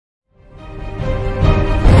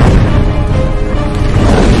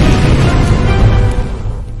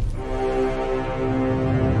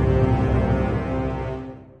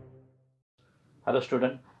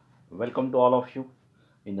student, welcome to all of you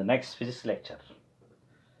in the next physics lecture.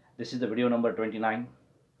 This is the video number 29.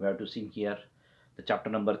 We have to see here the chapter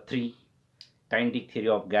number 3, kinetic theory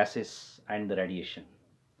of gases and the radiation.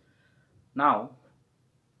 Now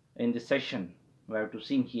in this session we have to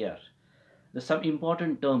see here some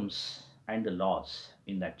important terms and the laws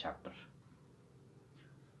in that chapter.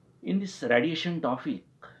 In this radiation topic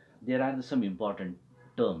there are some important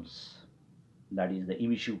terms, that is the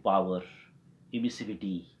emissive power,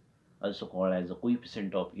 emissivity, also called as the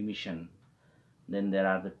coefficient of emission. Then there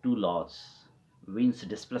are the two laws, Wien's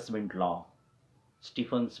displacement law,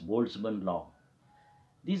 Stephens-Boltzmann law.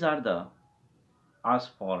 These are the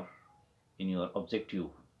asked for in your objective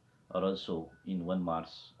or also in 1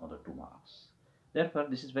 marks or the 2 marks. Therefore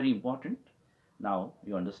this is very important. Now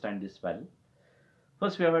you understand this well.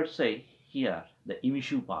 First we have to say here the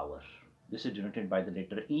emissive power. This is denoted by the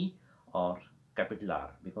letter E or capital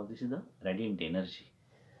R because this is the radiant energy.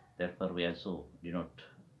 Therefore we also denote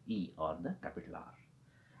E or the capital R.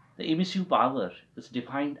 The emissive power is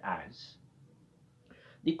defined as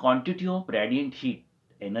the quantity of radiant heat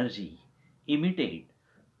energy emitted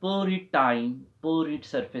per unit time per unit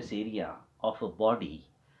surface area of a body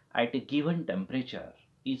at a given temperature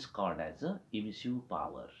is called as the emissive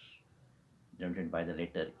power, denoted by the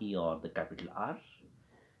letter E or the capital R,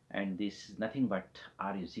 and this is nothing but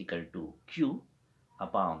R is equal to Q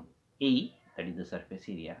upon A, that is the surface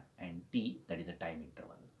area, and T, that is the time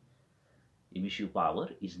interval. Emissive power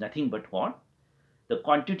is nothing but what? The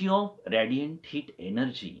quantity of radiant heat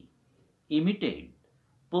energy emitted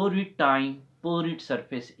per unit time per unit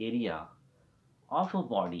surface area of a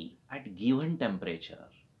body at given temperature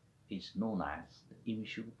is known as the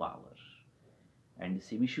emissive power. And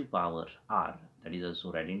this emissive power R, that is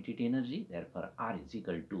also radiant heat energy, therefore R is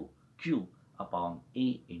equal to Q upon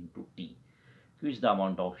A into T. Q is the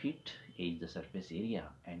amount of heat, A is the surface area,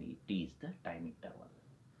 and T is the time interval.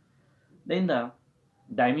 Then the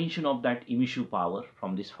dimension of that emissive power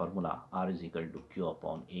from this formula, R is equal to Q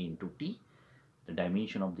upon A into T. The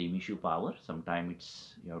dimension of the emissive power, sometime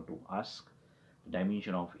it's you have to ask the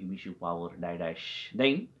dimension of emissive power dash.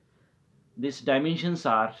 Then these dimensions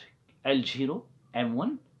are L0,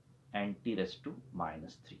 M1 and T raised to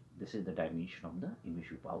minus 3. This is the dimension of the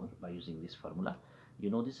emissive power by using this formula. You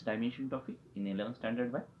know this dimension topic in 11th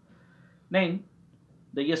standard one. Then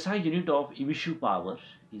the SI unit of emissive power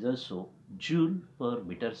is also joule per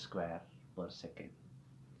meter square per second.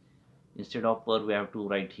 Instead of per we have to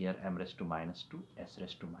write here m raised to minus 2, s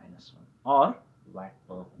raised to minus 1, or watt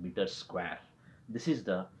per meter square. This is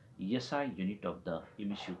the SI unit of the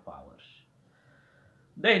emissive power.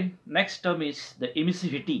 Then next term is the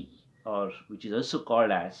emissivity, or which is also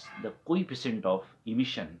called as the coefficient of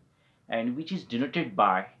emission, and which is denoted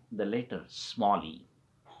by the letter small e.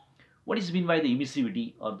 What is meant by the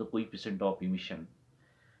emissivity or the coefficient of emission?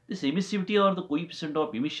 This emissivity or the coefficient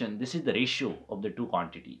of emission, this is the ratio of the two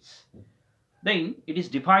quantities. Then it is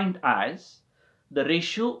defined as the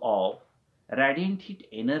ratio of radiant heat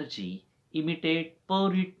energy emitted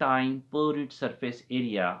per unit time per unit surface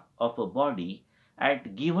area of a body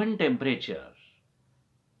at given temperature.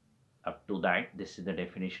 Up to that, this is the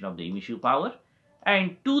definition of the emissive power,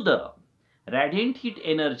 and to the radiant heat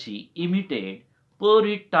energy emitted per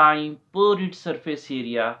unit time per unit surface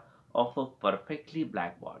area of a perfectly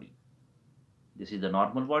black body. This is the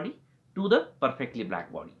normal body to the perfectly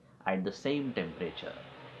black body at the same temperature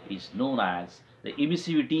is known as the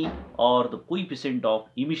emissivity or the coefficient of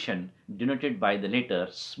emission, denoted by the letter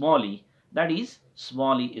small e, that is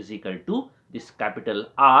small e is equal to this capital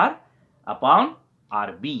R upon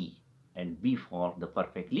RB, and B for the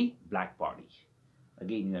perfectly black body.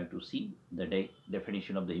 Again you have to see the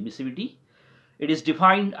definition of the emissivity. It is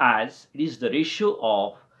defined as it is the ratio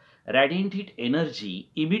of radiant heat energy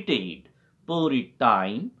emitted per unit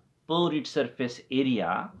time per unit surface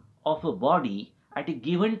area of a body at a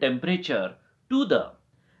given temperature to the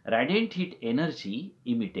radiant heat energy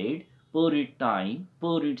emitted per unit time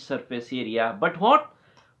per unit surface area, but what?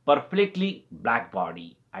 Perfectly black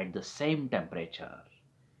body at the same temperature.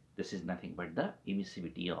 This is nothing but the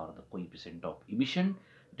emissivity or the coefficient of emission,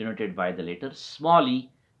 denoted by the letter small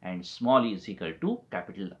e, and small e is equal to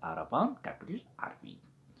capital R upon capital RB.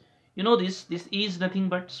 You know this is nothing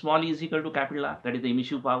but small e is equal to capital R, that is the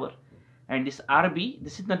emissive power, and this RB,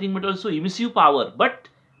 this is nothing but also emissive power but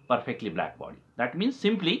perfectly black body. That means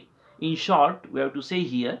simply, in short, we have to say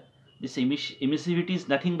here this emissivity is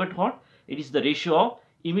nothing but what? It is the ratio of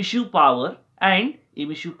emissive power and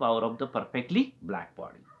emissive power of the perfectly black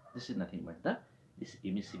body. This is nothing but this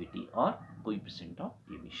emissivity or coefficient of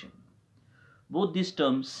emission. Both these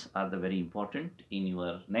terms are the very important. In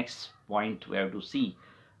your next point we have to see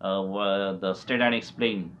the state and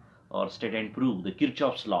explain or state and prove the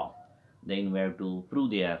Kirchhoff's law. Then we have to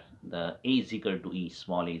prove there the A is equal to E,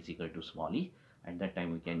 small a is equal to small e. At that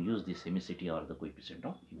time we can use this emissivity or the coefficient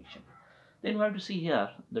of emission. Then we have to see here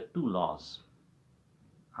the two laws.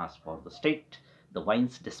 As for the state, the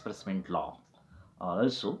Wien's displacement law, or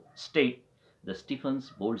also state the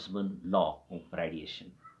Stephens-Boltzmann law of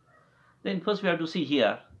radiation. Then first we have to see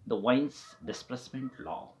here the Wien's displacement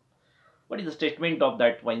law. What is the statement of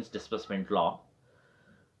that Wien's displacement law?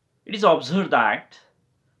 It is observed that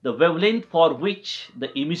the wavelength for which the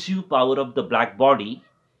emissive power of the black body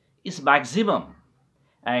is maximum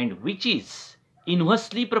and which is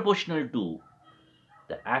inversely proportional to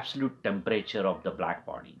the absolute temperature of the black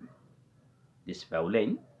body. This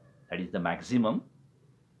wavelength, that is the maximum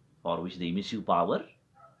for which the emissive power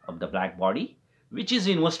of the black body, which is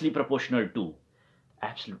inversely proportional to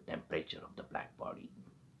absolute temperature of the black body.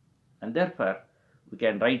 And therefore we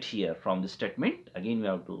can write here from this statement, again we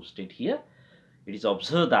have to state here, it is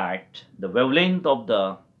observed that the wavelength of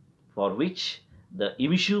the for which the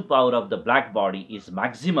emissive power of the black body is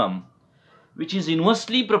maximum, which is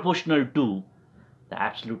inversely proportional to the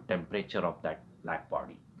absolute temperature of that black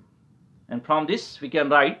body. And from this we can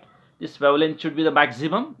write this wavelength should be the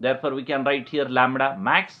maximum, therefore we can write here lambda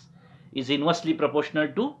max is inversely proportional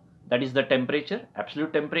to, that is the temperature,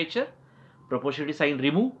 absolute temperature. Proportionality sign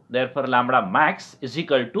remove, therefore lambda max is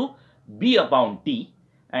equal to B upon T,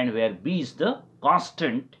 and where B is the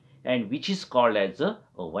constant and which is called as a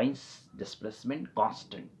Wien's displacement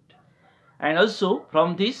constant. And also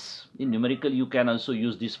from this in numerical you can also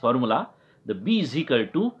use this formula, the B is equal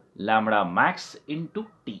to lambda max into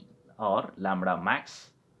T, or lambda max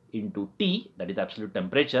into T, that is absolute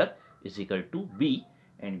temperature, is equal to B,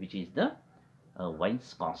 and which is the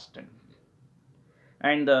Wien's constant.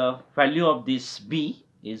 And the value of this B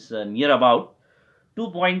is near about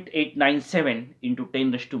 2.897 into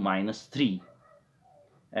 10 raised to minus 3,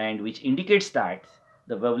 and which indicates that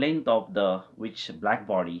the wavelength of the which black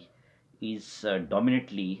body is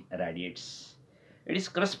dominantly radiates. It is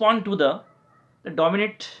correspond to the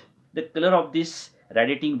dominant, the color of this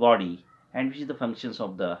radiating body, and which is the functions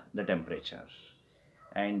of the temperature.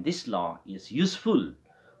 And this law is useful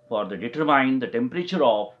for the determine the temperature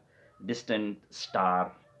of distant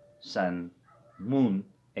star, sun, moon,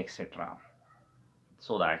 etc.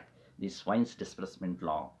 So that this Wien's displacement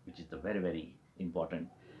law, which is the very important,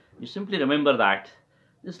 you simply remember that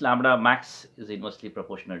this lambda max is inversely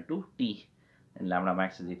proportional to T, and lambda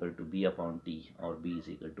max is equal to B upon T, or B is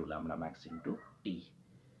equal to lambda max into T.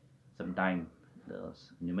 Sometime the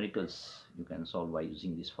numericals you can solve by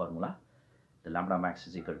using this formula. The lambda max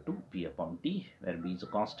is equal to B upon T, where B is a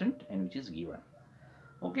constant and which is given.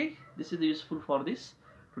 Okay, this is useful for this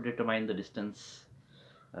to determine the distance,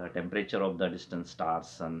 temperature of the distant stars,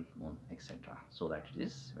 sun, moon, etc. So that it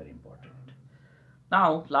is very important.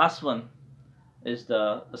 Now last one is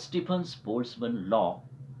the Stephens-Boltzmann law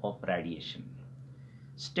of radiation.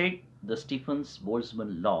 State the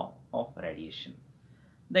Stephens-Boltzmann law of radiation.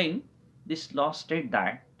 Then this law states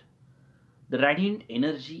that the radiant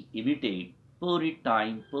energy emitted per unit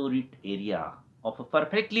time per unit area of a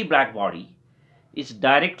perfectly black body is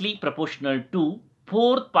directly proportional to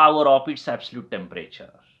fourth power of its absolute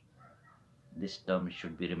temperature. This term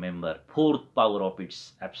should be remembered, fourth power of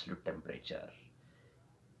its absolute temperature.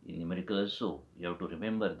 In numerical also you have to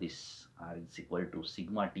remember this, R is equal to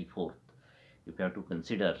sigma T fourth. If you have to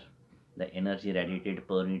consider the energy radiated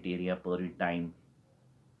per unit area per unit time,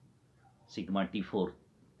 sigma T fourth,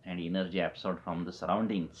 and energy absorbed from the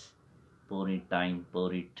surroundings per unit time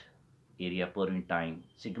per unit area per unit time,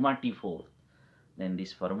 sigma T fourth, then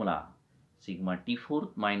this formula sigma T fourth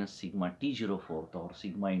minus sigma T0 fourth, or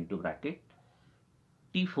sigma into bracket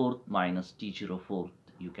T fourth minus T0 fourth,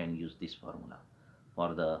 you can use this formula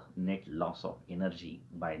for the net loss of energy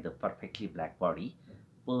by the perfectly black body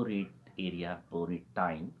per unit area per unit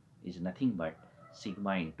time is nothing but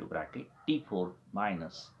sigma into bracket T4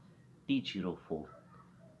 minus T0 4,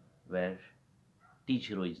 where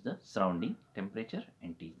T0 is the surrounding temperature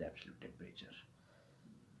and T is the absolute temperature.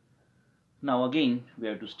 Now again we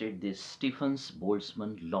have to state this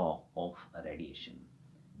Stephens-Boltzmann law of radiation.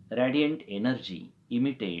 Radiant energy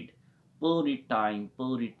emitted per unit time per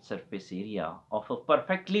unit surface area of a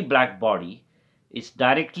perfectly black body is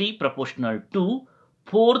directly proportional to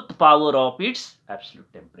fourth power of its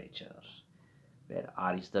absolute temperature, where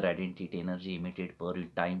R is the radiant heat energy emitted per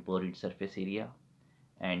unit time per unit surface area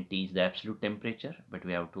and T is the absolute temperature, but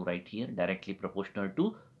we have to write here directly proportional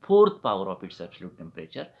to fourth power of its absolute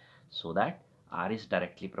temperature, so that R is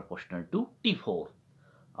directly proportional to T4,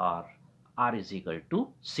 or R is equal to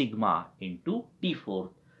sigma into T4,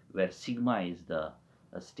 where sigma is the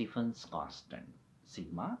Stephen's constant.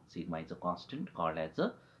 Sigma is a constant called as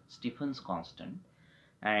a Stephen's constant,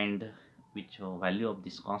 and which value of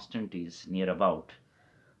this constant is near about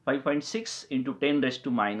 5.6 into 10 raised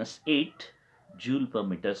to minus 8 joule per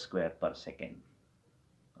meter square per second,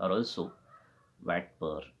 or also watt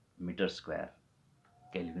per meter square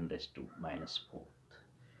Kelvin raised to minus 4.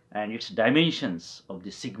 And its dimensions of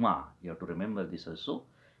the sigma, you have to remember this also.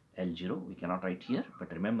 L0 we cannot write here,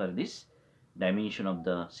 but remember this dimension of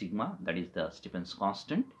the sigma, that is the Stephen's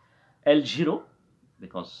constant. L0,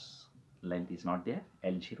 because length is not there,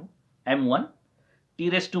 L0, m1 T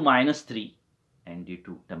raised to minus 3, and due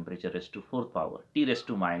to temperature raised to 4th power, T raised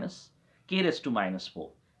to minus, K raised to minus 4,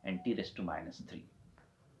 and T raised to minus 3.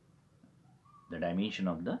 The dimension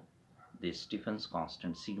of this Stephen's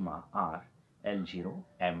constant sigma are L0,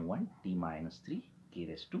 m1, T minus 3, K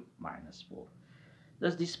raised to minus 4.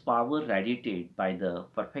 Thus this power radiated by the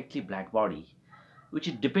perfectly black body, which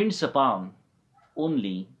it depends upon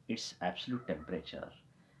only its absolute temperature.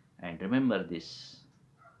 And remember this,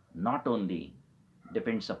 not only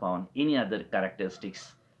depends upon any other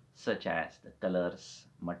characteristics such as the colors,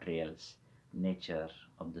 materials, nature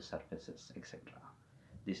of the surfaces, etc.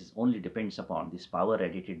 This is only depends upon this power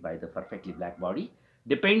radiated by the perfectly black body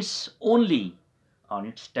depends only on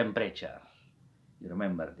its temperature. You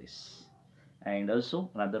remember this. And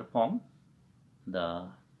also another form, the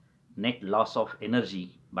net loss of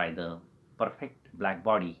energy by the perfect black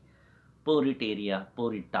body per unit area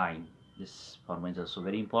per unit time. This formula is also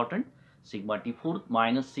very important. Sigma T4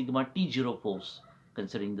 minus sigma T0 force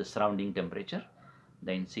considering the surrounding temperature,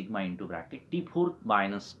 then sigma into bracket T4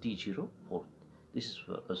 minus T0 force. This is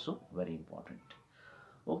also very important.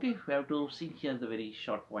 Okay, we have to see here the very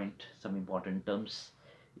short point, some important terms: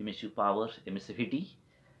 emissive power, emissivity,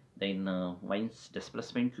 then Wien's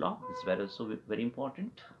displacement law is also very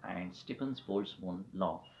important, and Stephen's Boltzmann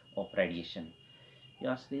law of radiation.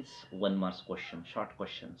 Yes, this 1 mark question, short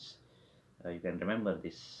questions. You can remember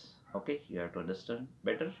this. Okay, you have to understand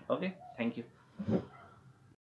better. Okay, thank you.